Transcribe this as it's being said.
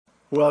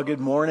Well, good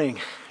morning.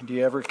 Do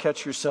you ever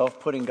catch yourself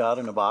putting God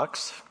in a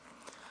box?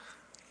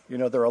 You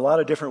know, there are a lot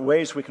of different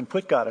ways we can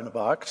put God in a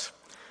box.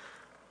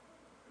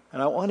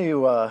 And I want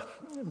to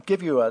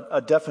give you a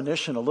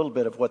definition, a little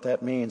bit of what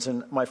that means.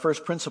 And my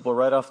first principle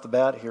right off the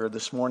bat here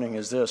this morning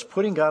is this.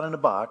 Putting God in a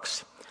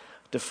box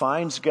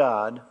defines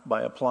God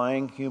by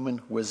applying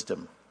human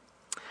wisdom.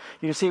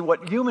 You see,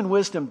 what human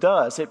wisdom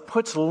does, it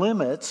puts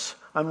limits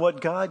on what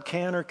God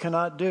can or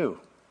cannot do.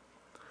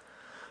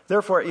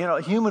 Therefore,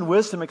 human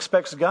wisdom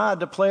expects God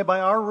to play by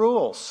our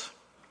rules.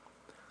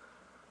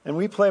 And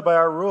we play by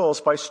our rules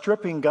by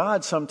stripping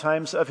God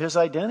sometimes of his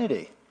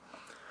identity.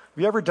 Have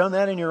you ever done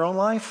that in your own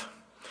life?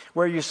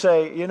 Where you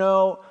say,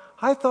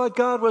 I thought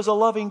God was a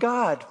loving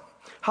God.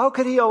 How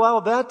could he allow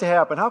that to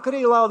happen? How could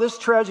he allow this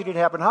tragedy to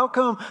happen? How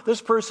come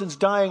this person's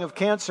dying of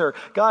cancer?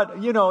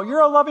 God,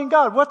 you're a loving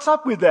God. What's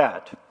up with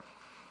that?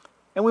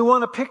 And we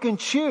want to pick and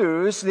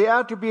choose the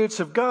attributes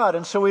of God,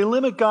 and so we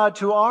limit God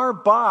to our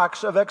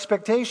box of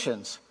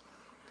expectations.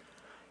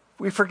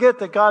 We forget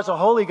that God's a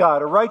holy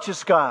God, a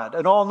righteous God,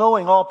 an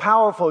all-knowing,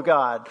 all-powerful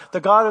God,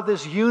 the God of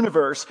this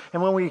universe.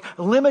 And when we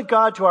limit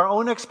God to our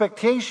own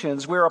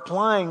expectations, we're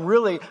applying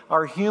really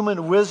our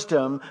human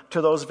wisdom to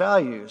those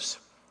values.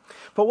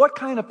 But what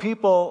kind of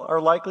people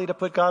are likely to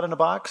put God in a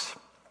box?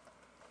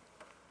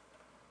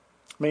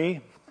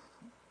 Me?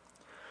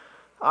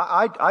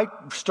 I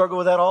struggle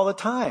with that all the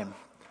time.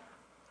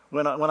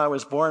 When I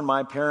was born,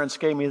 my parents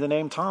gave me the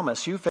name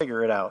Thomas. You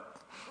figure it out.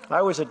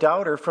 I was a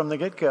doubter from the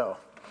get-go.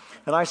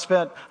 And I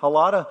spent a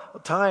lot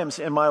of times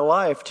in my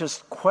life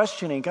just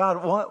questioning, God,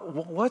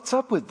 what's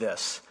up with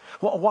this?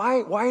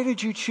 Why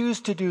did you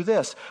choose to do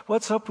this?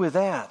 What's up with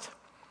that?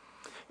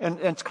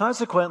 And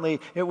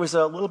consequently, it was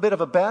a little bit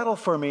of a battle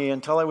for me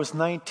until I was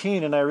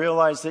 19, and I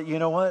realized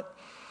that,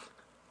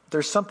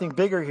 there's something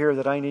bigger here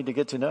that I need to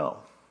get to know.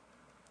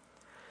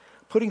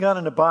 Putting God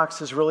in a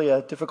box is really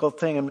a difficult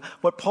thing. And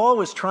what Paul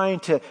was trying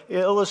to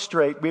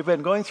illustrate, we've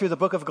been going through the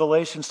book of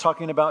Galatians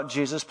talking about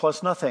Jesus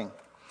plus nothing.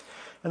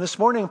 And this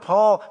morning,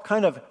 Paul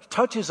kind of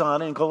touches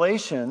on in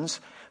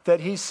Galatians that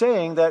he's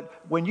saying that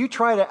when you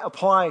try to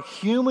apply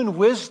human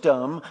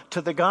wisdom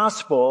to the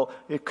gospel,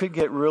 it could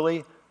get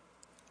really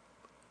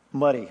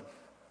muddy.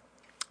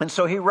 And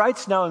so he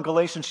writes now in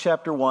Galatians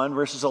chapter 1,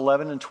 verses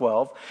 11 and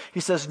 12, he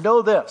says,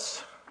 know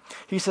this.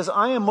 He says,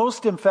 I am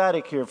most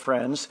emphatic here,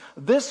 friends.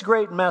 This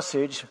great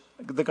message,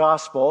 the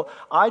gospel,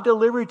 I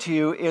delivered to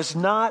you is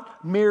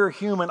not mere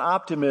human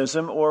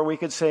optimism, or we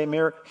could say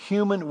mere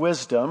human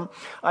wisdom.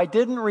 I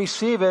didn't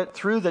receive it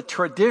through the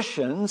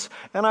traditions,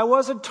 and I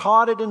wasn't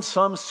taught it in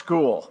some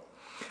school.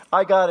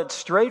 I got it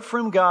straight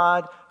from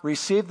God,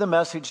 received the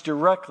message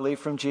directly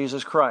from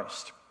Jesus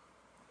Christ.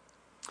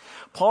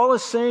 Paul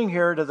is saying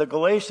here to the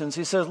Galatians,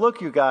 he says,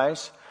 look, you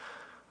guys,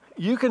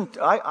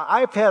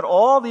 I've had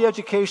all the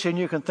education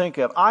you can think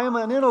of. I am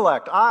an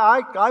intellect.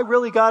 I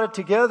really got it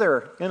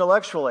together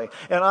intellectually.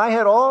 And I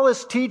had all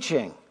this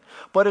teaching.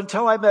 But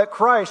until I met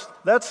Christ,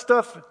 that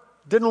stuff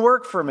didn't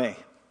work for me.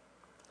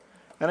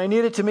 And I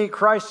needed to meet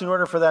Christ in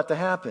order for that to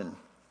happen.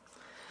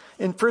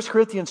 In 1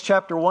 Corinthians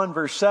chapter 1,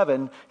 verse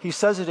 7, he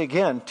says it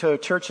again to a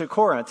church at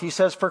Corinth. He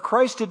says, for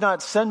Christ did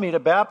not send me to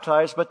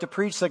baptize, but to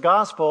preach the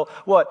gospel,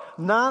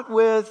 not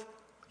with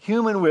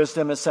human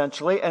wisdom,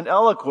 essentially, and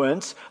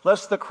eloquence,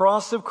 lest the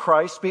cross of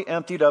Christ be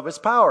emptied of its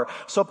power.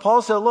 So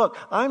Paul said, look,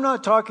 I'm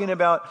not talking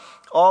about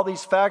all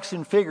these facts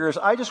and figures.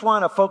 I just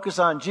want to focus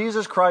on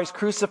Jesus Christ,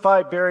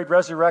 crucified, buried,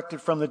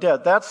 resurrected from the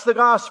dead. That's the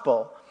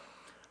gospel.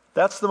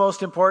 That's the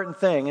most important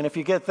thing. And if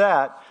you get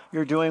that,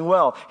 you're doing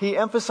well. He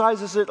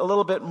emphasizes it a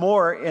little bit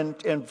more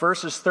in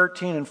verses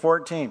 13 and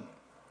 14.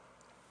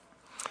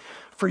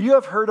 For you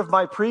have heard of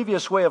my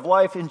previous way of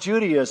life in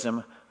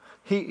Judaism.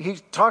 He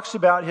talks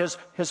about his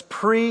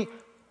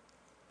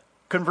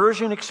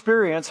pre-conversion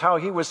experience, how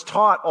he was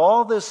taught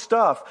all this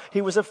stuff. He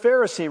was a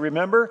Pharisee,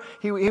 remember?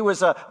 He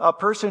was a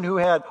person who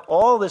had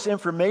all this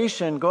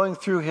information going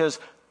through his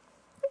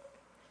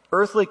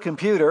earthly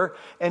computer,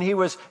 and he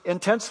was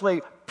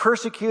intensely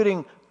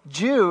persecuting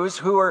Jews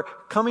who were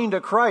coming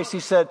to Christ.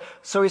 He said,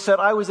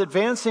 I was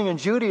advancing in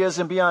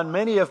Judaism beyond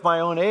many of my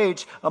own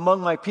age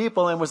among my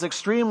people and was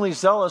extremely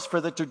zealous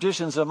for the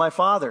traditions of my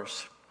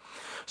fathers.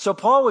 So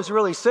Paul was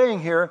really saying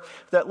here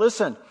that,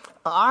 listen,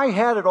 I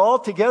had it all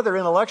together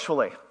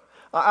intellectually.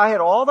 I had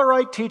all the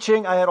right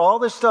teaching. I had all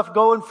this stuff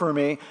going for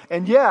me.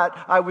 And yet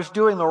I was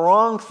doing the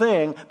wrong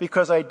thing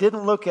because I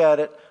didn't look at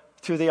it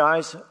through the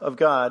eyes of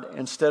God.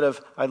 Instead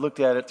of I looked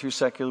at it through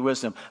secular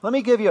wisdom. Let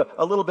me give you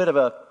a little bit of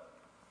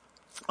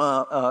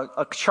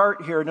a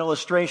chart here, an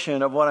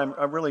illustration of what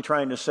I'm really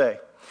trying to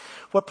say.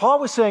 What Paul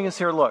was saying is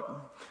here,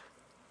 look.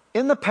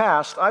 In the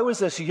past, I was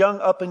this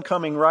young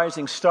up-and-coming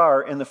rising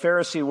star in the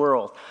Pharisee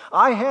world.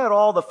 I had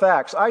all the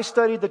facts. I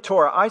studied the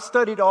Torah. I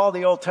studied all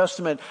the Old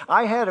Testament.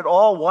 I had it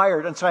all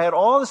wired, and so I had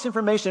all this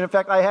information. In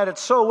fact, I had it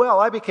so well,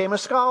 I became a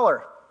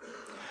scholar.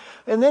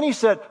 And then he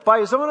said, by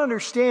his own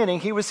understanding,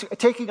 he was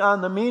taking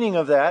on the meaning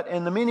of that,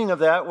 and the meaning of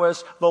that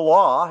was the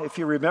law, if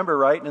you remember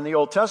right, in the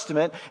Old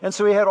Testament. And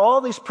so he had all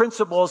these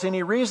principles, and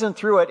he reasoned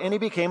through it, and he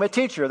became a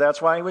teacher.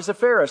 That's why he was a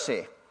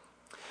Pharisee.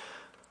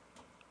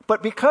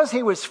 But because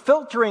he was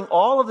filtering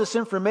all of this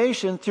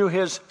information through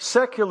his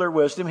secular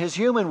wisdom, his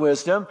human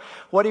wisdom,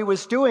 what he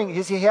was doing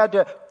is he had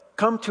to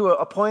come to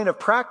a point of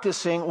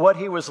practicing what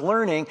he was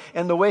learning,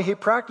 and the way he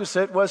practiced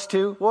it was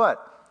to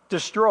what?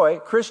 Destroy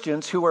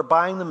Christians who were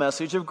buying the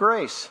message of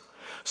grace.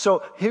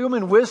 So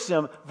human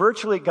wisdom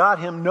virtually got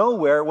him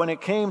nowhere when it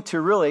came to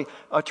really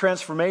a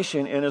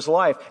transformation in his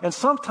life. And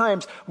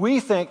sometimes we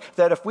think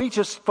that if we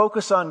just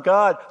focus on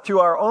God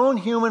through our own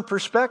human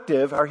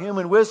perspective, our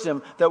human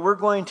wisdom, that we're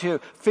going to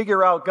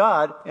figure out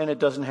God, and it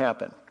doesn't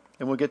happen.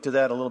 And we'll get to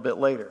that a little bit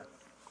later.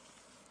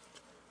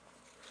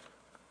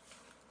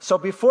 So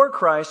before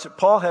Christ,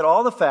 Paul had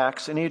all the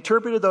facts, and he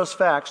interpreted those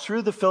facts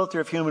through the filter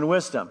of human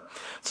wisdom.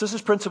 So this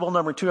is principle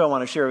number 2 I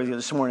want to share with you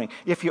this morning.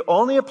 If you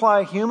only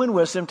apply human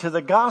wisdom to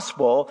the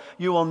gospel,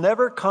 you will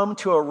never come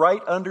to a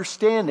right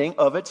understanding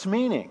of its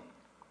meaning.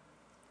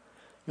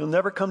 You'll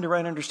never come to a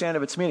right understanding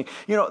of its meaning.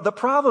 You know, the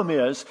problem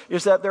is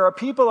that there are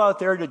people out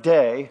there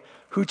today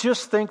who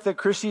just think that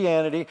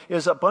Christianity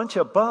is a bunch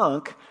of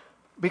bunk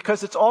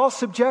because it's all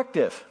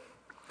subjective.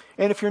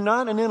 And if you're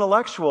not an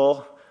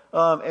intellectual,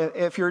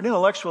 if you're an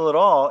intellectual at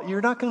all, you're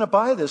not going to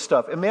buy this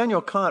stuff.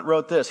 Immanuel Kant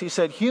wrote this. He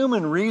said,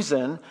 human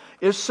reason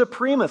is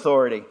supreme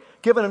authority.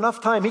 Given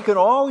enough time, he can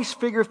always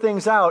figure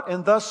things out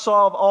and thus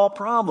solve all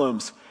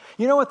problems.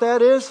 You know what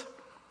that is?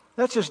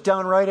 That's just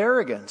downright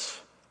arrogance.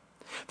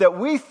 That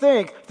we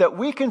think that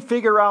we can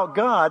figure out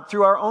God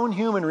through our own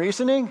human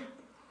reasoning,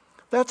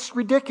 that's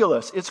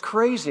ridiculous. It's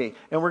crazy.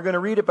 And we're going to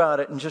read about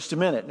it in just a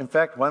minute. In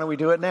fact, why don't we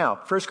do it now?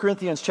 1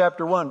 Corinthians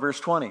chapter 1,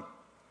 verse 20.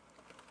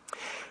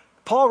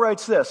 Paul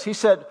writes this. He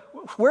said,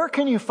 where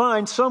can you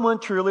find someone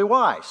truly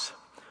wise,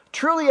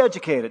 truly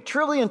educated,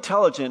 truly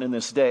intelligent in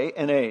this day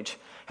and age?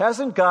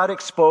 Hasn't God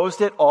exposed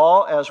it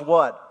all as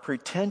what?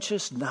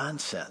 Pretentious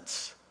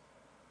nonsense.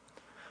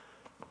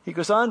 He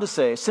goes on to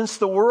say, since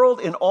the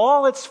world in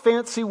all its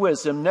fancy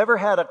wisdom never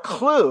had a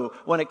clue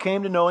when it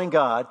came to knowing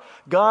God,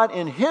 God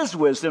in his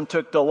wisdom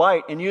took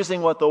delight in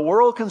using what the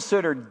world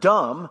considered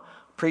dumb,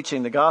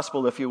 preaching the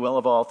gospel, if you will,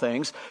 of all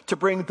things, to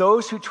bring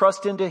those who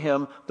trust into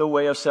him the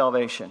way of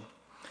salvation.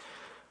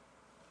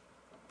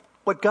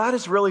 What God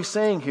is really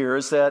saying here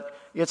is that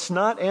it's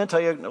not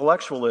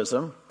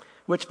anti-intellectualism,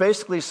 which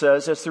basically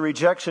says it's the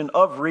rejection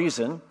of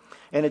reason,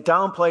 and it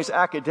downplays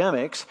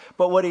academics.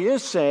 But what he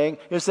is saying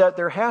is that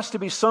there has to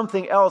be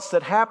something else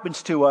that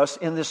happens to us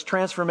in this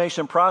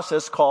transformation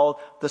process called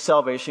the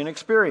salvation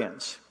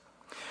experience.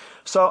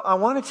 So I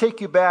want to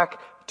take you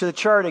back to the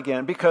chart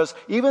again, because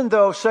even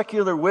though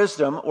secular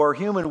wisdom or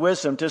human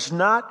wisdom does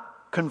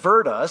not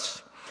convert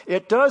us,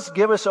 it does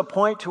give us a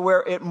point to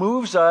where it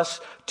moves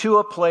us to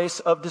a place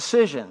of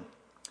decision.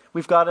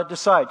 We've got to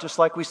decide, just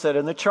like we said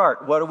in the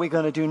chart. What are we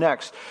going to do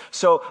next?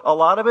 So a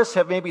lot of us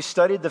have maybe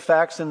studied the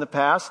facts in the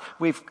past.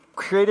 We've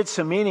created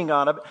some meaning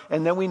on it,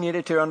 and then we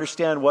needed to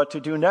understand what to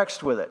do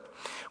next with it.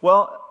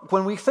 Well,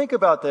 when we think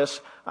about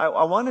this, I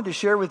wanted to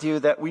share with you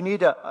that we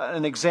need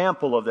an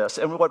example of this.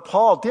 And what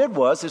Paul did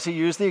is he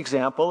used the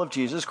example of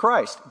Jesus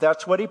Christ.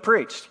 That's what he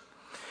preached.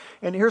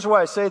 And here's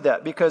why I say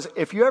that, because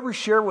if you ever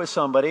share with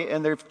somebody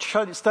and they've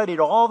studied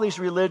all these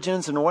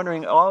religions and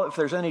wondering if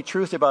there's any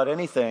truth about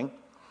anything,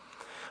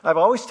 I've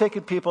always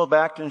taken people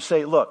back and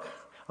say, look,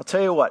 I'll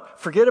tell you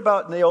what, forget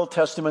about the Old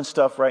Testament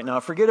stuff right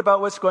now. Forget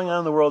about what's going on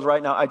in the world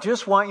right now. I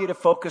just want you to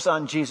focus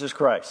on Jesus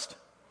Christ.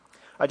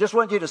 I just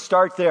want you to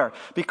start there,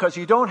 because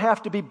you don't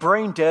have to be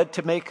brain dead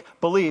to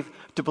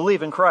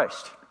believe in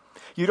Christ.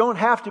 You don't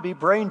have to be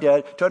brain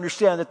dead to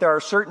understand that there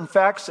are certain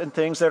facts and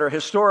things that are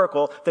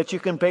historical that you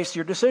can base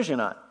your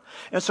decision on.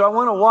 And so I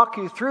want to walk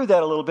you through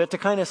that a little bit to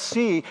kind of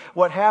see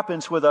what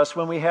happens with us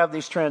when we have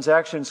these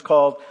transactions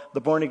called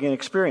the born-again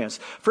experience.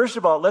 First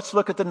of all, let's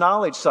look at the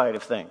knowledge side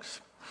of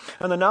things.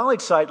 On the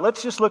knowledge side,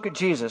 let's just look at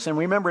Jesus. And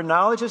remember,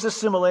 knowledge is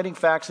assimilating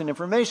facts and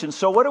information.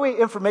 So what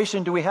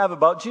information do we have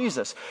about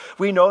Jesus?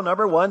 We know,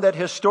 number one, that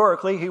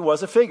historically he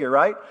was a figure,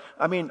 right?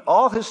 I mean,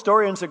 all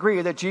historians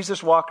agree that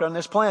Jesus walked on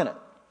this planet.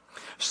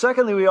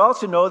 Secondly, we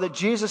also know that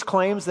Jesus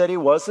claims that he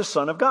was the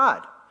Son of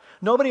God.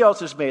 Nobody else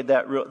has made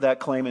that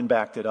claim and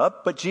backed it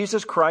up, but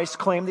Jesus Christ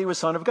claimed he was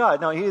Son of God.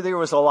 Now, he either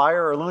was a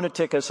liar or a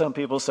lunatic, as some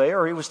people say,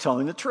 or he was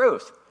telling the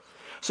truth.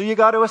 So you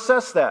got to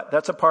assess that.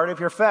 That's a part of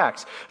your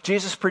facts.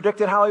 Jesus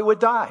predicted how he would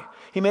die.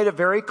 He made it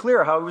very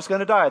clear how he was going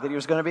to die, that he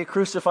was going to be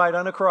crucified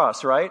on a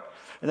cross, right?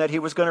 And that he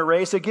was going to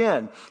rise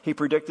again. He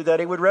predicted that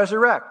he would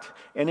resurrect.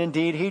 And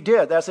indeed he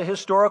did. That's a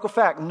historical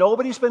fact.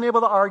 Nobody's been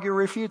able to argue or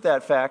refute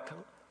that fact,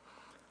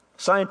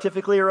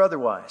 scientifically or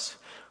otherwise.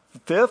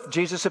 Fifth,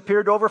 Jesus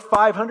appeared to over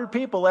 500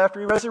 people after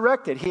he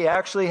resurrected. He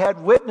actually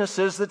had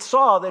witnesses that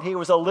saw that he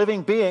was a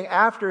living being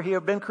after he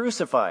had been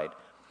crucified.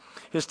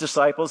 His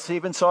disciples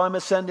even saw him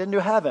ascend into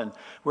heaven,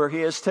 where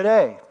he is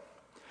today.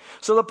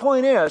 So the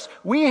point is,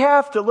 we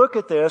have to look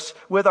at this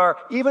with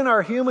even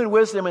our human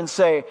wisdom and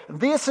say,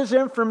 this is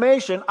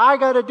information, I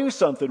got to do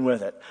something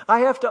with it. I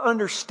have to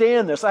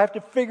understand this. I have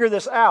to figure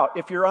this out.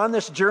 If you're on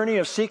this journey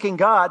of seeking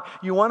God,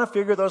 you want to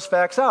figure those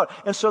facts out.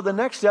 And so the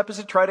next step is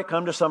to try to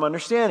come to some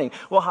understanding.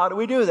 Well, how do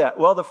we do that?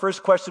 Well, the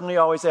first question we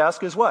always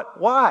ask is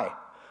what? Why?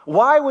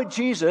 Why would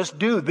Jesus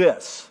do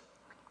this?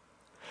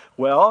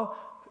 Well,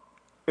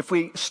 if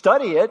we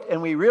study it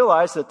and we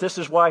realize that this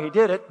is why he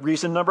did it,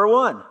 reason number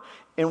one.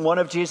 In one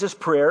of Jesus'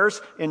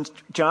 prayers in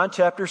John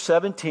chapter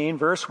 17,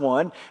 verse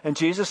 1, and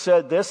Jesus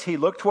said this, he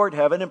looked toward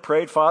heaven and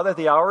prayed, Father,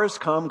 the hour has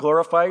come,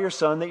 glorify your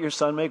Son, that your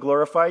Son may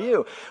glorify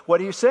you.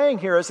 What he's saying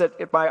here is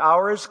that my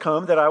hour has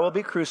come, that I will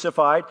be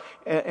crucified,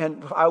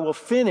 and I will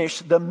finish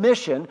the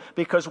mission,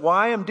 because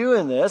why I'm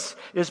doing this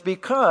is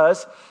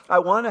because I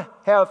want to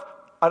have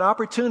an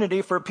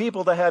opportunity for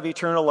people to have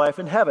eternal life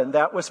in heaven.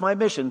 That was my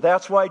mission.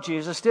 That's why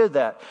Jesus did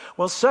that.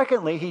 Well,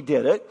 secondly, he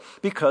did it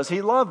because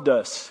he loved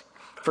us.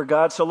 For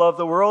God so loved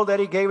the world that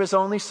he gave his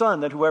only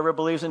Son, that whoever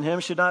believes in him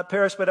should not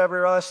perish but have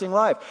everlasting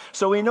life.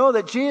 So we know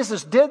that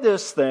Jesus did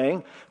this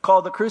thing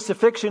called the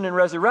crucifixion and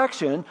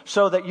resurrection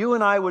so that you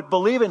and I would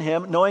believe in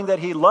him, knowing that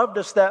he loved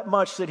us that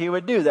much that he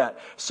would do that.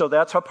 So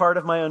that's a part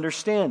of my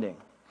understanding.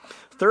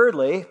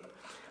 Thirdly,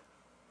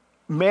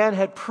 man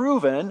had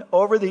proven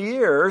over the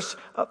years,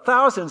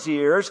 thousands of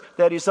years,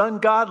 that he's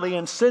ungodly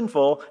and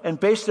sinful, and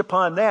based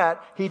upon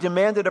that, he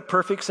demanded a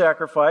perfect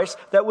sacrifice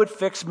that would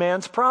fix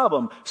man's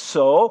problem.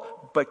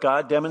 But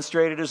God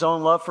demonstrated his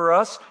own love for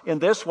us in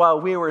this: while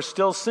we were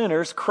still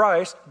sinners,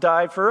 Christ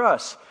died for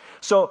us.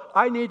 So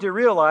I need to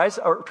realize,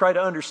 or try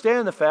to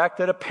understand the fact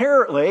that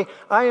apparently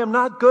I am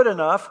not good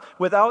enough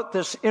without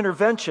this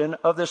intervention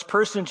of this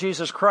person,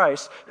 Jesus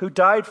Christ, who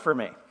died for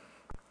me.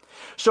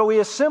 So we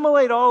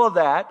assimilate all of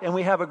that, and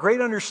we have a great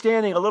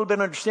understanding, a little bit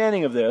of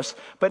understanding of this.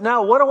 But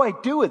now, what do I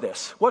do with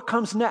this? What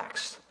comes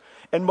next?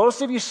 And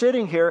most of you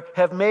sitting here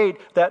have made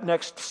that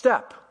next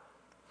step.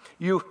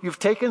 You've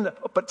taken,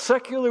 but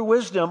secular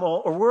wisdom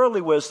or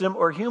worldly wisdom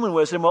or human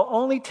wisdom will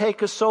only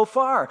take us so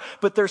far.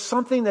 But there's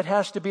something that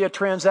has to be a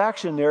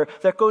transaction there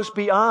that goes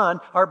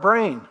beyond our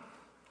brain.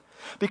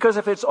 Because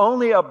if it's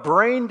only a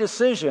brain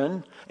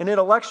decision, an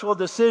intellectual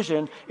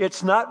decision,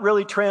 it's not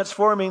really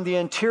transforming the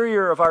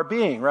interior of our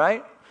being,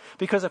 right?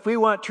 Because if we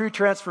want true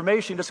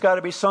transformation, it's got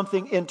to be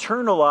something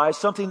internalized,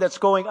 something that's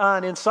going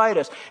on inside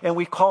us. And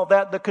we call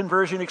that the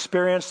conversion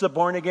experience, the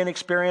born-again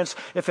experience.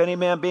 If any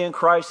man be in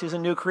Christ, he's a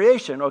new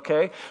creation,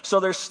 okay?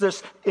 So there's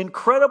this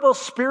incredible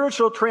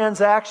spiritual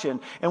transaction,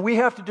 and we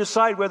have to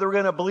decide whether we're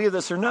going to believe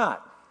this or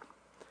not.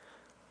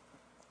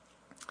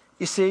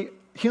 You see,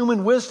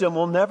 human wisdom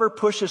will never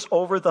push us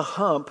over the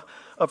hump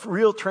of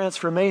real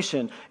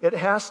transformation. It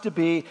has to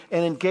be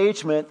an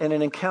engagement and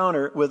an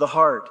encounter with the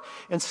heart.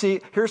 And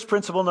see, here's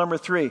principle number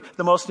 3.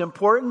 The most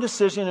important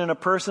decision in a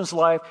person's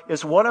life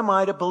is, what am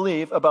I to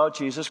believe about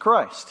Jesus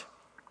Christ?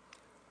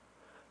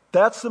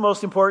 That's the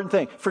most important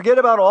thing. Forget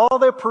about all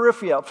the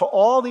peripheral, for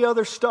all the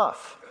other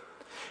stuff.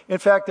 In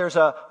fact, there's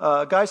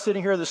a guy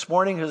sitting here this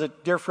morning who's a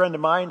dear friend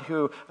of mine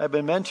who I've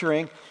been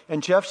mentoring,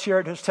 and Jeff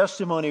shared his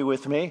testimony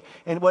with me.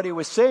 And what he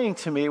was saying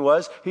to me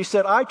was, he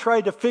said, I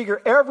tried to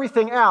figure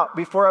everything out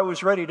before I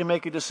was ready to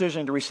make a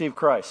decision to receive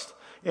Christ.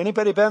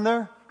 Anybody been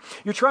there?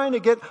 You're trying to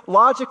get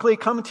logically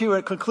come to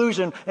a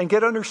conclusion and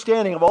get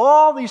understanding of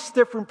all these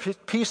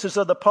different pieces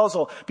of the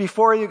puzzle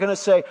before you're going to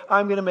say,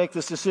 I'm going to make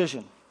this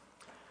decision.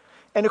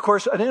 And of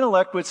course, an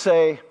intellect would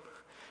say,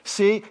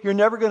 see, you're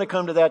never going to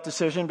come to that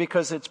decision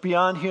because it's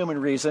beyond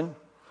human reason.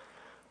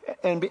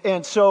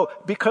 And so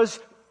because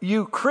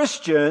you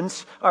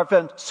Christians have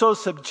been so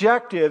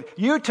subjective,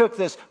 you took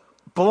this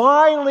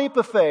blind leap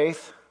of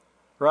faith,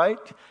 right?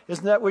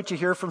 Isn't that what you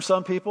hear from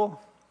some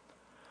people?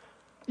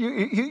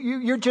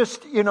 You're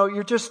just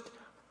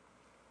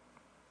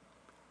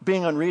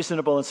being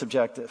unreasonable and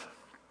subjective.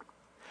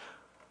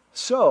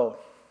 So,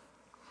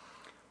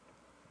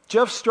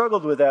 Jeff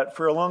struggled with that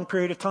for a long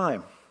period of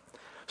time.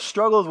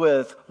 Struggled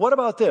with, what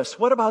about this?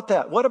 What about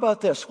that? What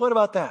about this? What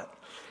about that?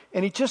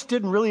 And he just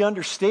didn't really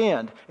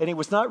understand, and he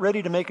was not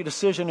ready to make a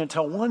decision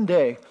until one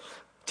day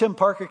Tim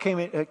Parker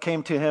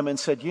came to him and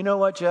said, you know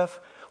what, Jeff?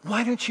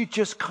 Why don't you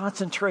just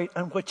concentrate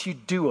on what you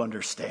do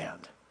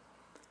understand?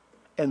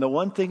 And the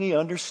one thing he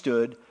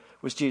understood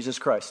was Jesus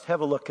Christ.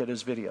 Have a look at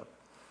his video.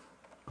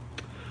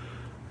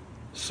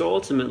 So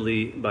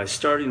ultimately, by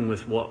starting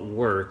with what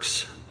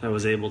works, I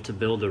was able to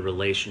build a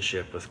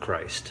relationship with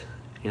Christ.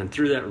 And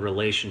through that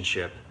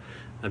relationship,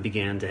 I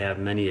began to have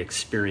many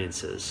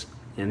experiences.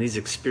 And these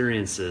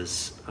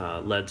experiences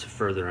led to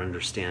further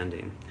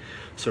understanding.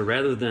 So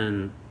rather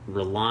than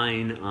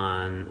relying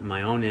on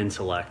my own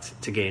intellect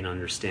to gain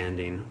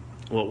understanding,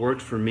 what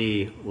worked for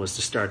me was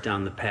to start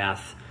down the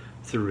path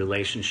through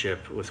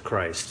relationship with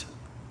Christ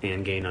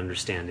and gain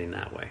understanding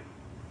that way.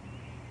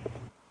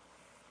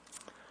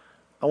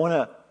 I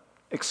want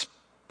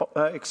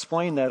to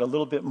explain that a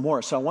little bit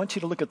more. So I want you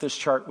to look at this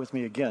chart with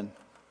me again.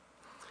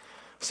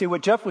 See,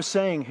 what Jeff was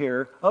saying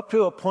here, up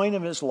to a point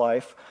in his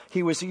life,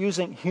 he was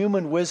using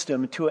human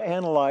wisdom to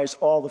analyze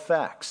all the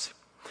facts.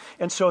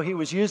 And so he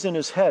was using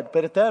his head.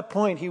 But at that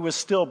point, he was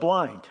still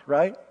blind,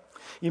 right?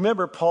 You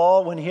remember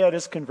Paul, when he had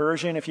his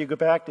conversion, if you go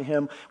back to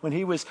him, when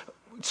he was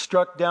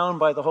struck down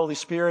by the Holy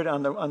Spirit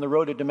on the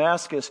road to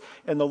Damascus,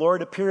 and the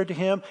Lord appeared to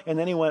him, and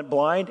then he went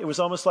blind. It was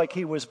almost like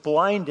he was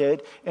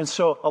blinded. And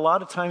so a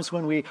lot of times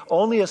when we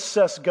only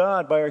assess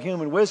God by our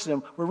human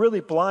wisdom, we're really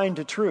blind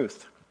to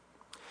truth.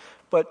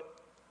 But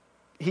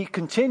he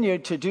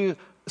continued to do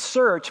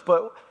search,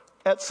 but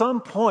at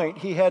some point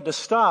he had to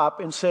stop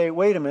and say,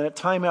 wait a minute,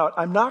 time out.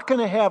 I'm not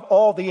going to have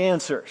all the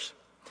answers.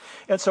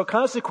 And so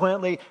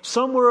consequently,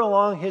 somewhere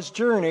along his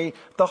journey,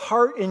 the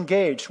heart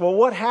engaged. Well,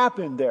 what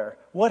happened there?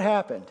 What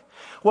happened?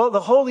 Well,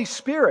 the Holy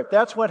Spirit,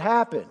 that's what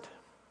happened.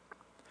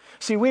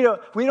 See, we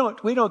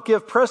don't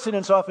give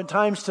precedence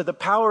oftentimes to the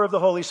power of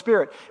the Holy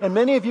Spirit. And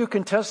many of you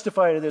can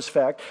testify to this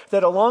fact,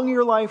 that along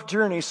your life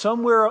journey,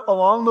 somewhere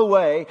along the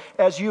way,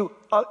 as you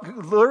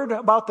learned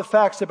about the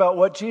facts about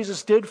what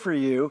Jesus did for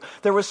you,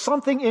 there was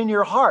something in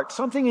your heart,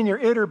 something in your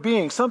inner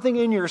being, something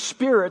in your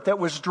spirit that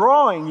was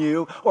drawing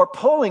you or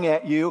pulling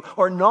at you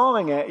or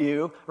gnawing at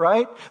you,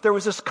 right? There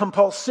was this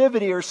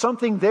compulsivity or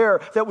something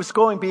there that was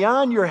going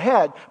beyond your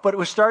head, but it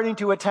was starting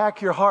to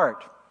attack your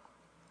heart.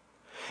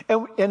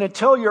 And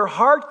until your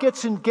heart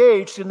gets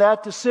engaged in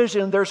that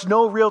decision, there's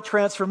no real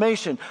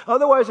transformation.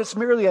 Otherwise, it's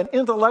merely an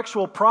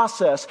intellectual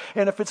process.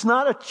 And if it's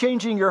not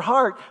changing your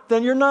heart,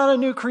 then you're not a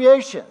new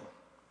creation.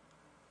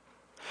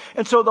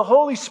 And so the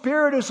Holy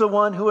Spirit is the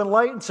one who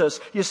enlightens us.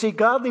 You see,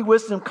 godly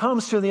wisdom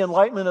comes through the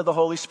enlightenment of the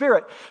Holy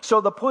Spirit.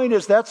 So the point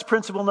is, that's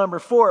principle number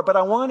 4. But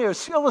I want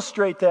to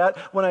illustrate that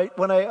when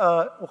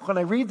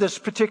I read this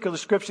particular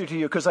scripture to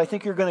you, because I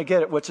think you're going to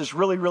get it, which is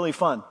really, really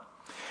fun.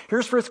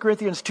 Here's 1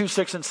 Corinthians 2,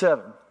 6, and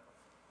 7.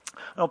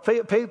 Now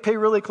pay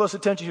really close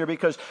attention here,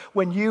 because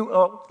when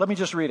let me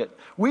just read it.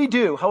 We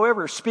do,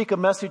 however, speak a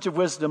message of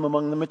wisdom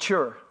among the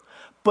mature,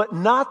 but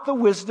not the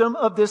wisdom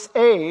of this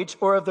age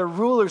or of the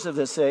rulers of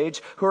this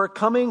age who are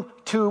coming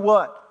to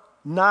what?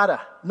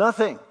 Nada,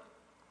 nothing.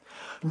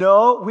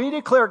 No, we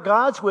declare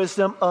God's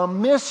wisdom a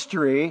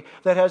mystery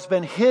that has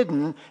been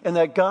hidden and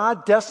that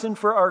God destined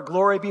for our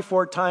glory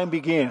before time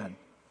began.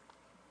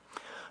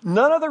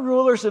 None of the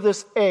rulers of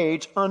this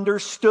age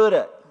understood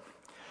it,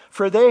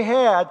 for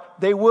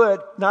they would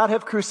not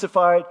have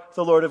crucified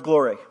the Lord of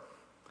glory.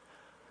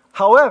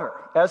 However,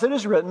 as it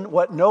is written,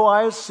 what no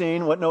eye has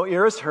seen, what no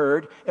ear has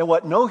heard, and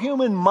what no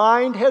human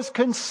mind has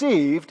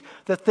conceived,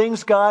 the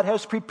things God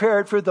has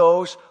prepared for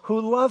those who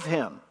love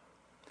him.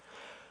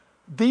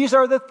 These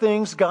are the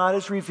things God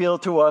has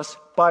revealed to us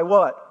by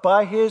what?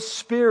 By his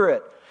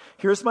Spirit.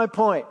 Here's my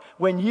point.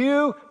 When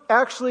you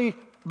actually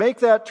make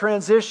that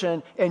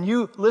transition and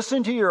you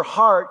listen to your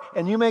heart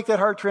and you make that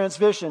heart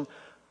transition,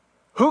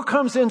 who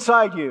comes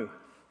inside you?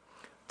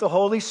 The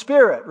Holy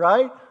Spirit,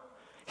 right?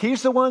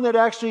 He's the one that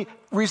actually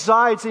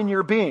resides in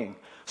your being.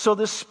 So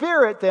the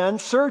Spirit then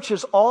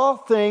searches all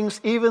things,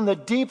 even the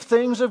deep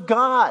things of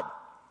God.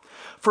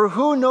 For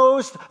who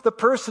knows the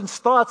person's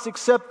thoughts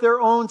except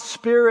their own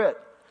spirit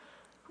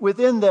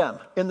within them?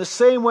 In the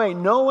same way,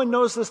 no one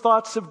knows the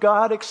thoughts of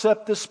God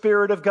except the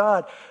Spirit of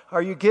God.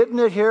 Are you getting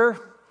it here?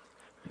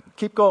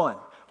 Keep going.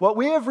 What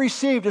we have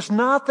received is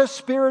not the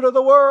spirit of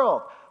the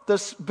world,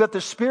 but the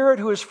Spirit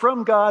who is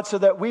from God, so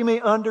that we may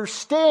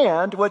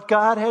understand what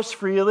God has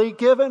freely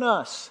given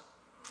us.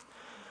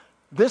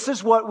 This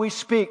is what we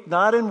speak,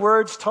 not in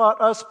words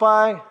taught us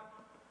by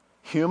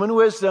human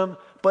wisdom,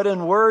 but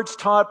in words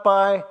taught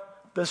by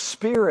the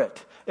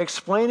Spirit,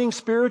 explaining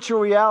spiritual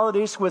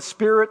realities with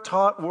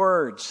Spirit-taught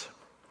words.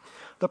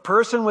 The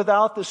person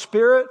without the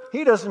Spirit,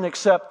 he doesn't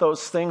accept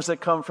those things that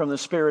come from the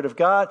Spirit of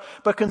God,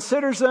 but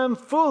considers them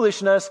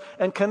foolishness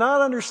and cannot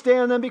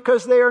understand them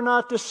because they are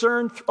not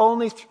discerned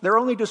they're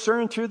only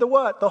discerned through the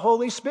what? The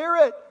Holy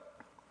Spirit.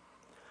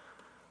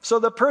 So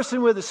the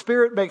person with the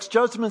Spirit makes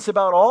judgments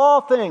about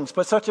all things,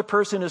 but such a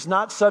person is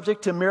not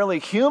subject to merely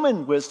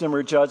human wisdom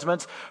or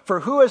judgments. For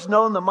who has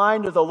known the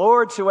mind of the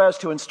Lord so as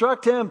to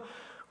instruct him?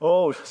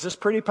 Oh, is this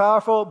pretty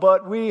powerful?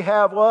 But we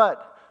have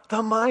what?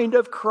 The mind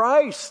of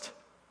Christ.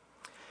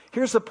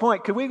 Here's the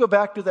point. Could we go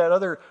back to that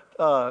other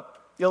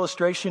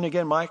illustration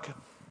again, Mike?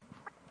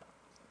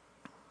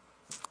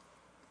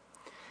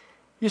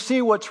 You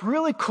see, what's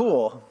really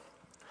cool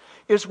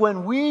is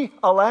when we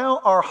allow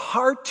our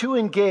heart to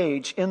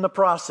engage in the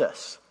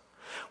process.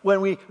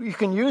 When you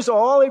can use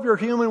all of your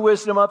human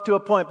wisdom up to a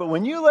point, but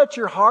when you let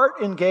your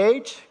heart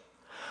engage,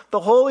 the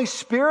Holy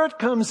Spirit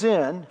comes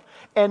in,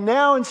 and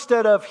now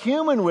instead of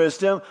human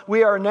wisdom,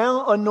 we are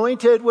now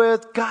anointed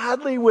with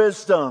godly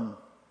wisdom.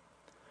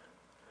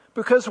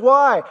 Because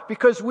why?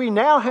 Because we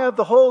now have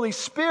the Holy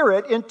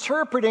Spirit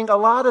interpreting a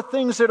lot of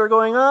things that are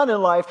going on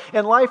in life,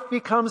 and life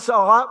becomes a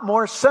lot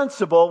more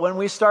sensible when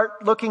we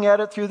start looking at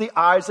it through the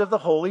eyes of the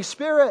Holy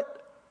Spirit.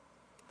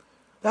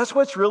 That's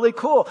what's really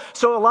cool.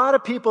 So a lot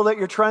of people that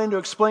you're trying to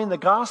explain the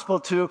gospel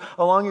to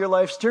along your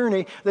life's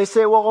journey, they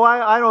say, well,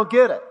 why? I don't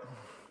get it.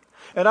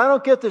 And I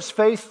don't get this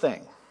faith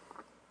thing.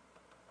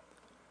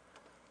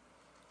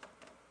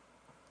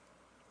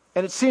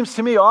 And it seems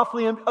to me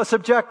awfully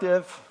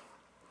subjective.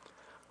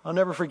 I'll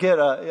never forget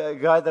a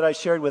guy that I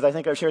shared with. I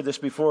think I've shared this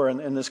before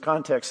in this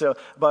context. So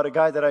about a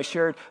guy that I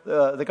shared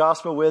the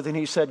gospel with, and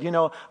he said,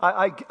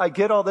 I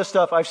get all this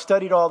stuff. I've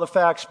studied all the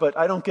facts, but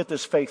I don't get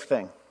this faith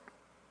thing.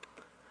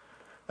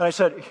 And I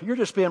said, you're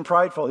just being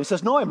prideful. He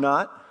says, no, I'm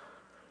not.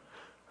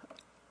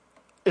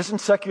 Isn't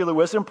secular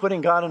wisdom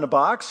putting God in a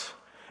box?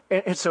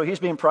 And so he's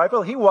being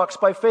prideful. He walks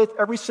by faith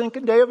every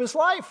single day of his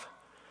life.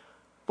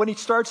 when he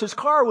starts his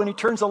car, when he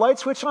turns the light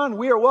switch on.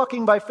 We are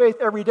walking by faith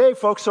every day,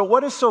 folks. So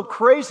what is so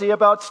crazy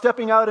about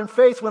stepping out in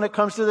faith when it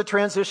comes to the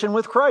transition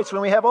with Christ,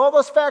 when we have all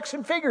those facts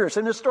and figures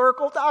and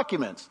historical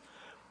documents?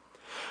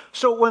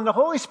 So when the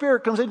Holy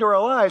Spirit comes into our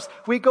lives,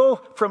 we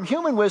go from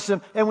human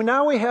wisdom, and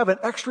now we have an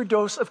extra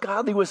dose of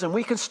godly wisdom.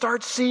 We can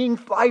start seeing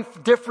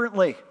life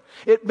differently.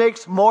 It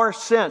makes more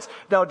sense.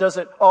 Now, does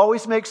it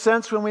always make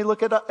sense when we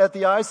look at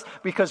the eyes?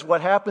 Because what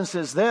happens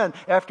is then,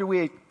 after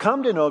we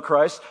come to know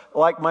Christ,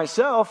 like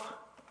myself,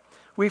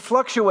 we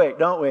fluctuate,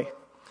 don't we?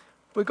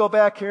 We go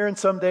back here, and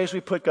some days we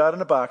put God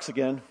in a box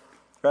again,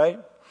 right?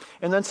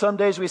 And then some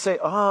days we say,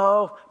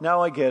 oh,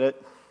 now I get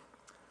it.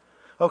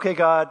 Okay,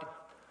 God,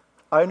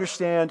 I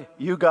understand.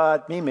 You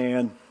God, me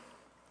man.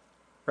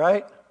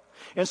 Right?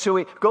 And so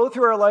we go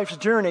through our life's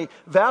journey,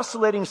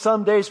 vacillating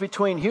some days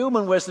between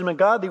human wisdom and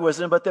godly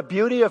wisdom. But the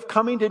beauty of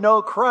coming to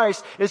know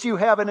Christ is you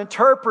have an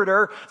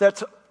interpreter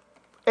that's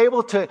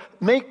able to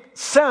make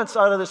sense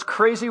out of this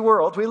crazy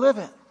world we live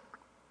in.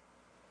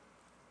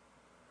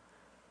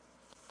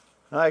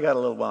 I got a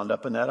little wound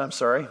up in that. I'm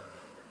sorry.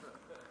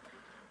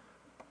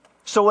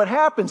 So what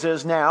happens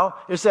is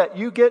that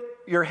you get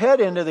your head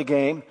into the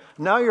game.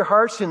 Now your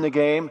heart's in the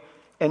game.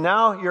 And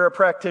now you're a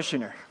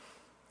practitioner.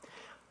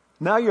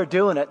 Now you're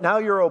doing it. Now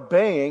you're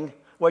obeying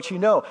what you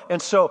know. And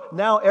so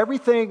now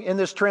everything in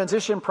this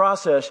transition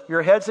process,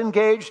 your head's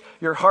engaged,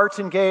 your heart's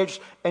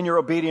engaged, and your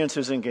obedience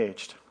is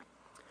engaged.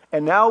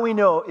 And now we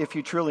know if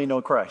you truly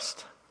know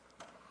Christ.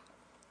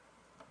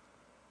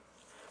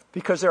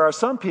 Because there are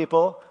some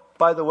people,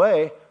 by the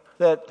way,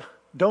 that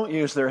don't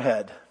use their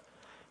head.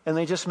 And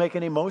they just make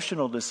an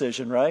emotional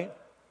decision, right?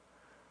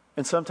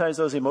 And sometimes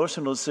those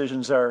emotional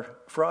decisions are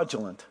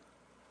fraudulent.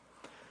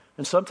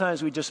 And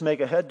sometimes we just make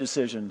a head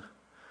decision.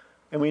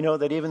 And we know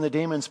that even the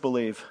demons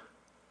believe,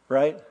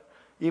 right?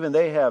 Even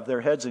they have their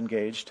heads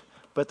engaged,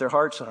 but their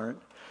hearts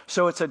aren't.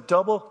 So it's a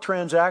double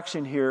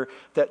transaction here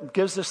that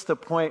gives us the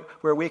point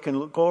where we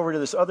can go over to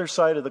this other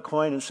side of the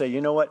coin and say,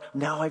 you know what?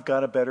 Now I've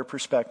got a better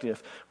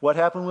perspective. What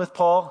happened with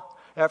Paul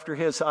after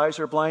his eyes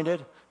were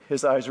blinded?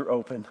 His eyes were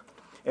open.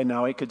 And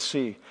now he could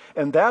see.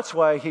 And that's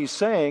why he's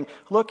saying,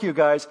 look, you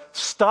guys,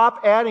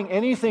 stop adding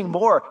anything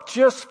more.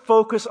 Just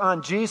focus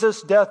on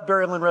Jesus' death,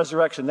 burial, and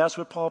resurrection. That's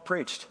what Paul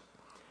preached.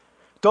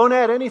 Don't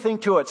add anything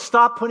to it.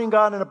 Stop putting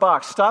God in a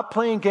box. Stop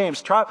playing games.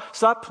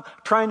 Stop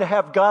trying to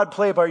have God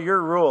play by your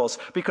rules,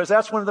 because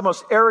that's one of the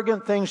most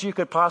arrogant things you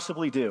could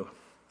possibly do.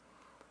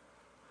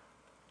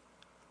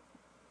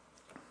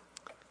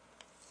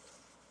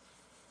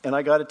 And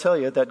I got to tell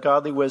you that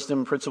godly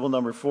wisdom, principle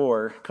number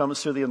 4,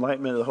 comes through the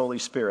enlightenment of the Holy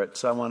Spirit.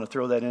 So I want to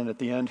throw that in at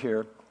the end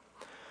here.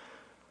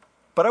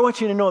 But I want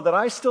you to know that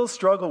I still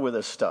struggle with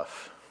this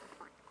stuff.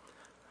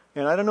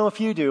 And I don't know if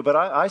you do, but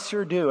I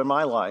sure do in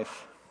my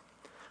life.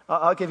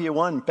 I'll give you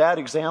one bad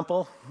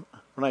example.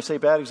 When I say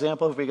bad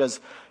example,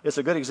 because it's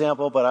a good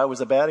example, but I was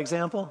a bad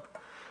example.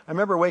 I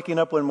remember waking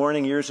up one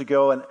morning years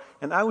ago,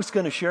 and I was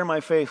going to share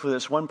my faith with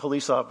this one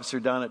police officer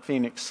down at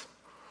Phoenix.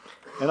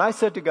 And I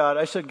said to God,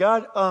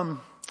 God,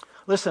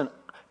 listen,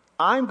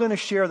 I'm going to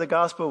share the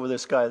gospel with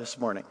this guy this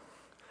morning.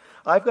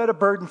 I've got a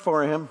burden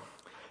for him.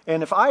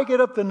 And if I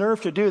get up the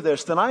nerve to do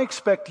this, then I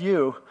expect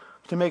you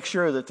to make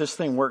sure that this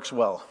thing works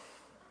well.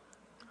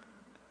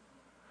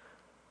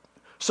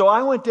 So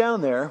I went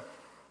down there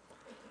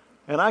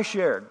and I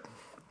shared.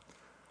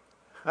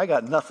 I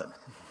got nothing.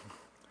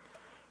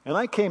 And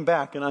I came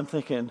back and I'm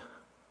thinking,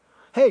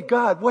 hey,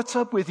 God, what's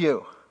up with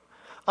you?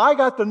 I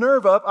got the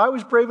nerve up. I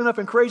was brave enough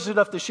and courageous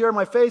enough to share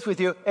my faith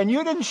with you, and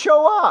you didn't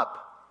show up.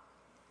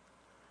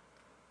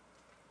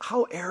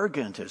 How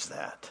arrogant is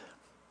that?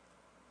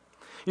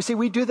 You see,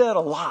 we do that a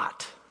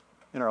lot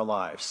in our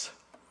lives.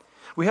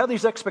 We have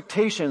these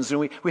expectations, and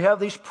we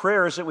have these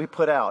prayers that we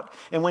put out.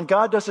 And when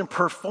God doesn't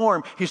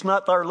perform, He's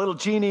not our little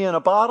genie in a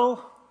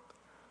bottle.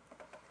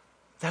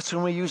 That's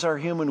when we use our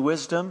human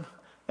wisdom,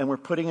 and we're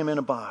putting Him in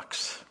a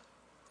box.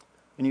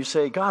 And you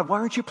say, God, why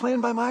aren't you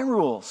playing by my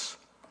rules?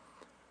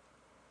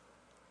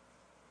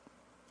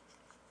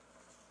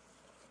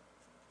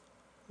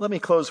 Let me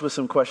close with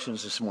some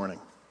questions this morning.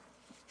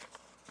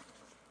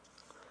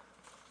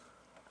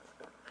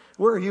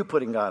 Where are you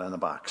putting God in the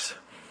box?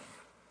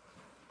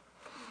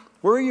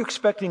 Where are you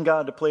expecting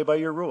God to play by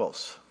your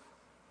rules?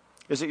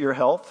 Is it your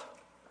health?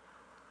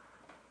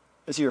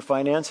 Is it your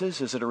finances?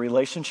 Is it a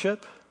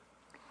relationship?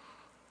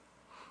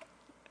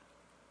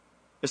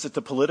 Is it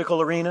the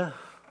political arena?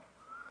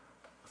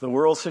 The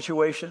world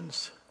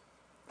situations?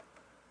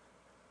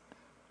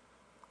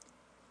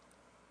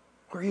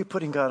 Where are you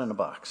putting God in a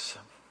box?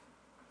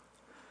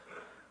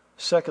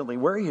 Secondly,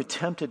 where are you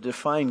tempted to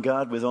find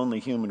God with only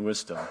human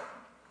wisdom?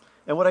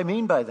 And what I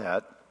mean by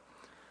that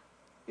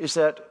is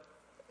that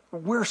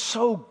we're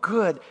so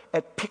good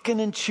at picking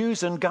and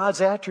choosing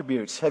God's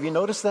attributes. Have you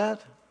noticed that?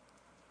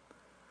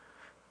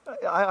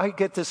 I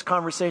get this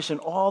conversation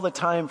all the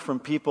time from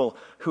people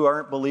who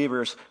aren't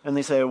believers, and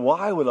they say,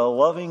 why would a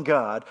loving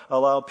God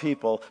allow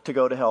people to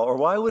go to hell? Or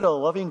why would a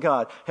loving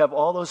God have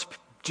all those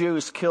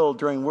Jews killed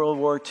during World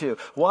War II?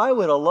 Why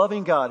would a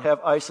loving God have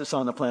ISIS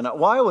on the planet?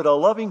 Why would a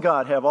loving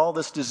God have all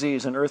this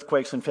disease and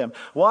earthquakes and famine?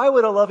 Why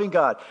would a loving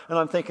God? And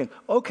I'm thinking,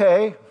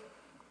 okay,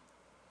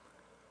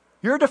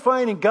 you're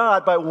defining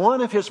God by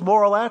one of his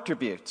moral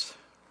attributes.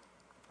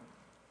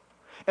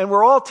 And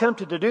we're all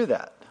tempted to do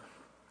that.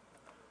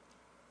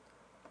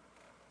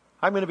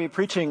 I'm going to be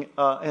preaching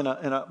in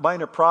a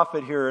minor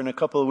prophet here in a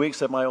couple of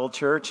weeks at my old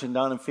church and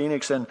down in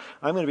Phoenix, and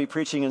I'm going to be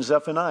preaching in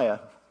Zephaniah.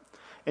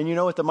 And you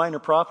know what the minor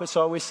prophets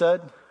always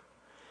said?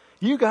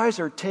 You guys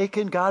are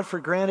taking God for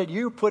granted.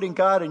 You're putting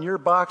God in your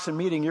box and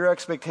meeting your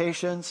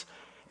expectations.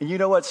 And you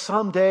know what?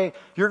 Someday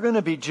you're going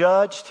to be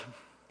judged.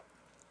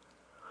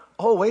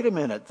 Oh, wait a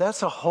minute.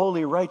 That's a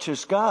holy,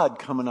 righteous God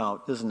coming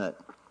out, isn't it?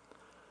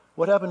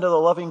 What happened to the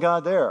loving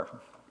God there?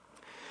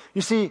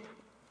 You see,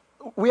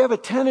 we have a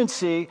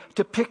tendency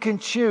to pick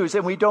and choose,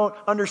 and we don't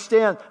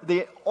understand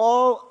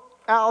all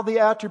the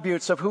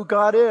attributes of who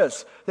God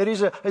is. That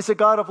he's a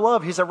God of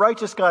love. He's a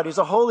righteous God. He's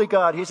a holy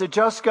God. He's a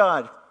just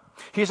God.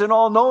 He's an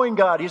all-knowing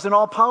God. He's an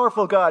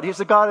all-powerful God. He's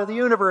the God of the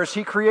universe.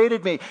 He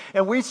created me.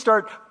 And we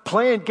start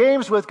playing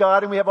games with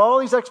God, and we have all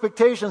these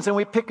expectations, and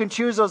we pick and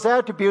choose those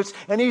attributes,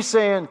 and he's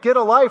saying, get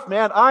a life,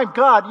 man. I'm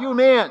God, you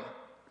man.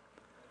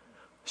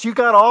 So you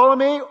got all of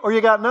me, or you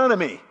got none of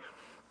me?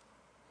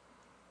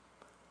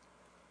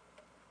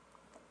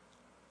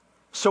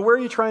 So where are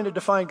you trying to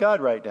define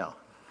God right now?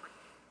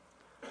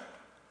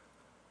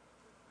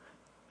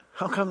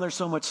 How come there's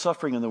so much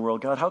suffering in the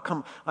world, God? How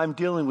come I'm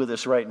dealing with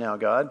this right now,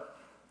 God?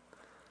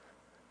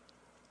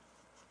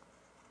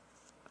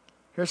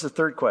 Here's the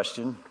third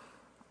question.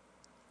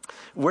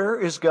 Where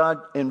is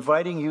God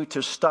inviting you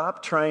to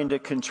stop trying to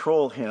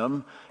control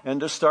him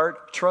and to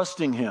start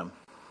trusting him?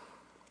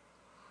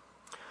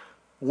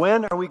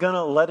 When are we going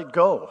to let it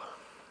go?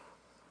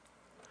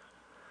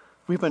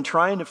 We've been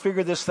trying to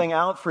figure this thing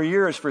out for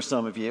years for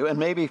some of you, and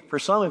maybe for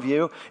some of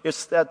you,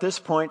 it's at this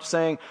point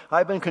saying,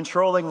 I've been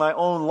controlling my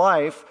own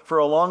life for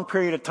a long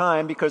period of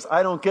time because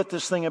I don't get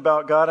this thing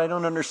about God, I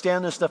don't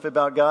understand this stuff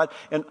about God,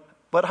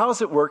 but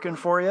how's it working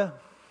for you?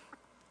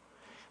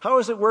 How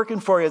is it working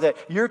for you that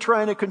you're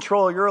trying to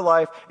control your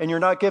life and you're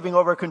not giving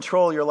over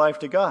control of your life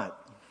to God?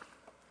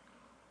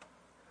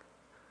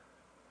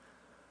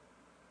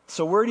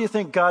 So where do you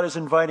think God is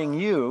inviting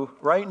you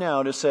right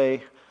now to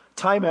say,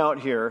 time out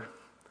here.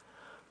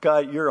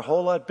 God, you're a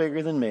whole lot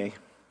bigger than me.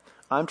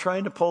 I'm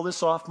trying to pull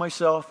this off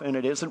myself and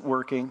it isn't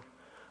working.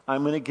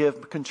 I'm going to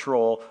give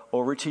control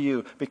over to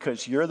you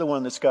because you're the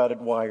one that's got it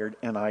wired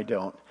and I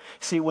don't.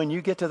 See, when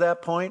you get to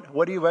that point,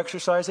 what are you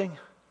exercising?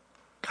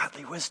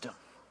 Godly wisdom.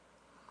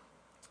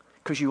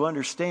 Because you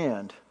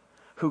understand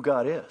who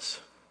God is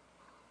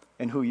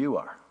and who you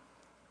are.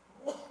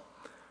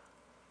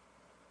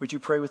 Would you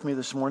pray with me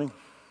this morning?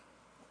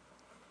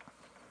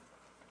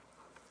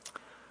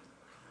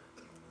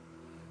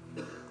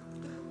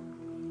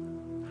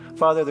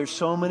 Father, there's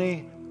so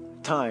many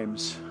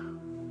times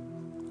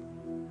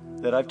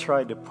that I've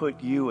tried to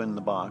put you in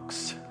the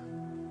box.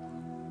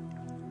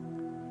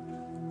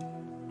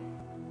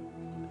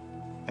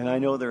 And I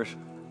know there's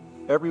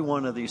every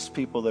one of these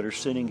people that are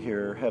sitting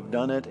here have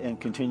done it and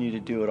continue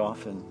to do it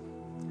often.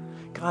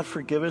 God,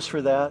 forgive us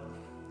for that.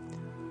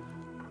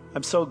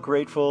 I'm so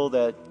grateful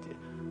that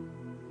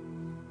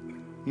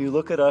you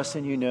look at us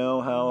and you know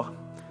how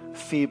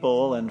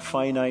feeble and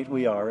finite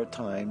we are at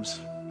times.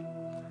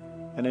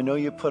 And I know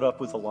you put up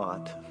with a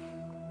lot.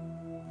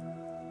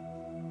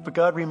 But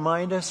God,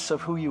 remind us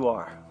of who you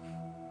are.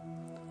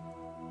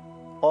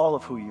 All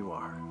of who you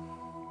are.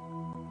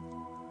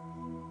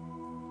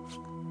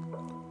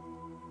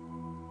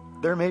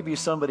 There may be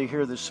somebody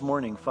here this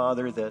morning,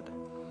 Father, that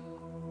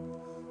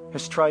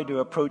has tried to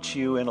approach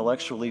you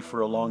intellectually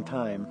for a long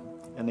time,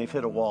 and they've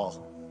hit a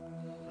wall.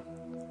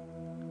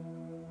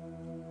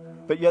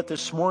 But yet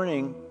this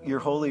morning, your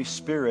Holy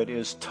Spirit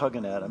is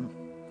tugging at them,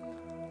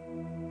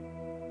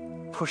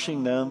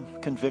 pushing them,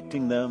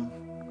 convicting them,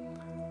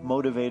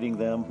 motivating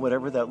them,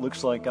 whatever that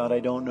looks like. God, I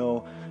don't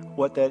know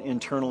what that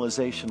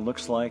internalization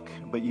looks like,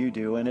 but you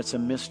do, and it's a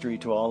mystery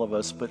to all of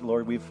us. But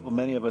Lord,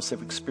 many of us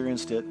have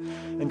experienced it.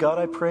 And God,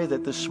 I pray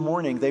that this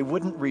morning they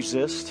wouldn't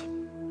resist,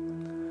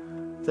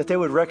 that they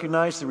would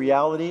recognize the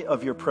reality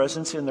of your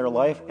presence in their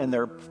life, and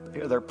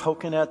they're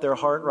poking at their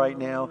heart right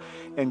now.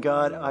 And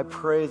God, I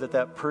pray that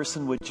that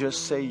person would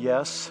just say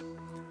yes,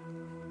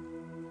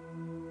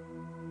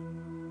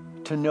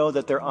 to know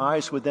that their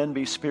eyes would then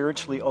be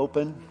spiritually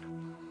open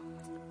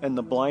and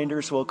the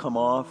blinders will come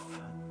off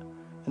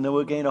and they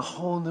will gain a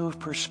whole new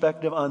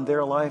perspective on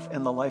their life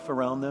and the life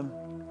around them.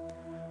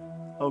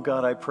 Oh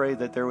God, I pray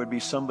that there would be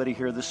somebody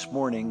here this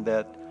morning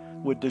that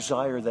would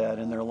desire that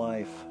in their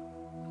life.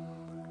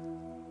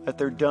 That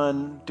they're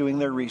done doing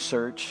their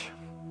research.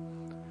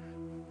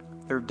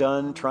 They're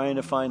done trying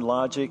to find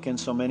logic in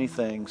so many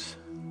things.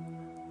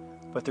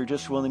 But they're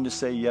just willing to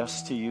say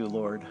yes to you,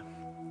 Lord.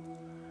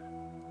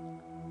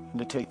 And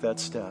to take that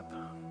step.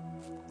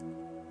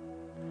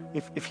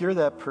 If you're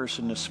that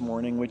person this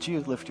morning, would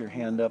you lift your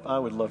hand up? I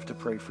would love to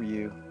pray for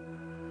you.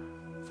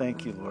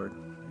 Thank you, Lord.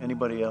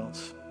 Anybody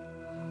else?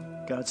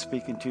 God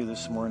speaking to you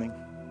this morning?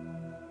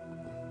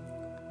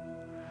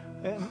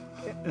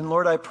 And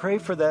Lord, I pray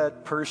for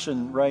that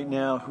person right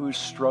now who's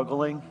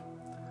struggling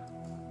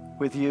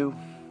with you,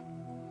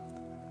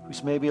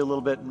 who's maybe a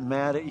little bit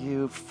mad at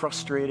you,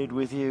 frustrated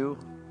with you,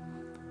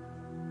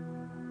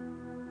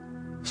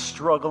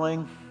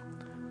 struggling,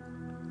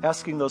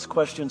 asking those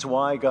questions,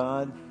 why,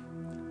 God?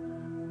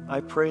 I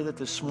pray that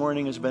this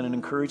morning has been an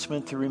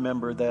encouragement to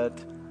remember that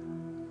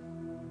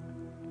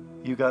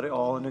you got it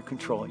all under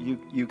control.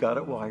 You got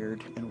it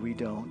wired, and we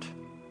don't.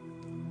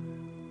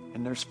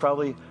 And there's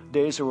probably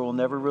days where we'll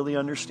never really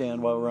understand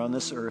why we're on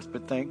this earth,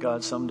 but thank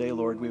God someday,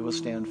 Lord, we will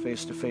stand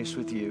face to face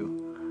with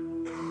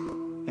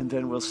you, and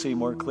then we'll see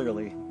more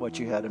clearly what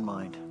you had in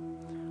mind.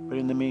 But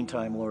in the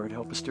meantime, Lord,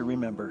 help us to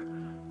remember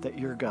that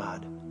you're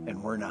God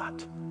and we're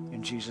not.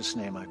 In Jesus'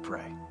 name I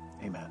pray.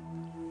 Amen.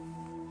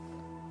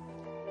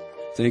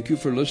 Thank you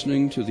for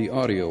listening to the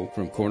audio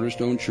from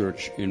Cornerstone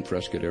Church in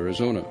Prescott,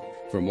 Arizona.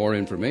 For more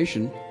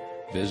information,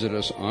 visit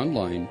us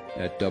online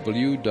at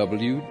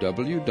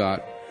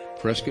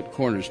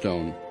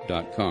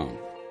www.prescottcornerstone.com.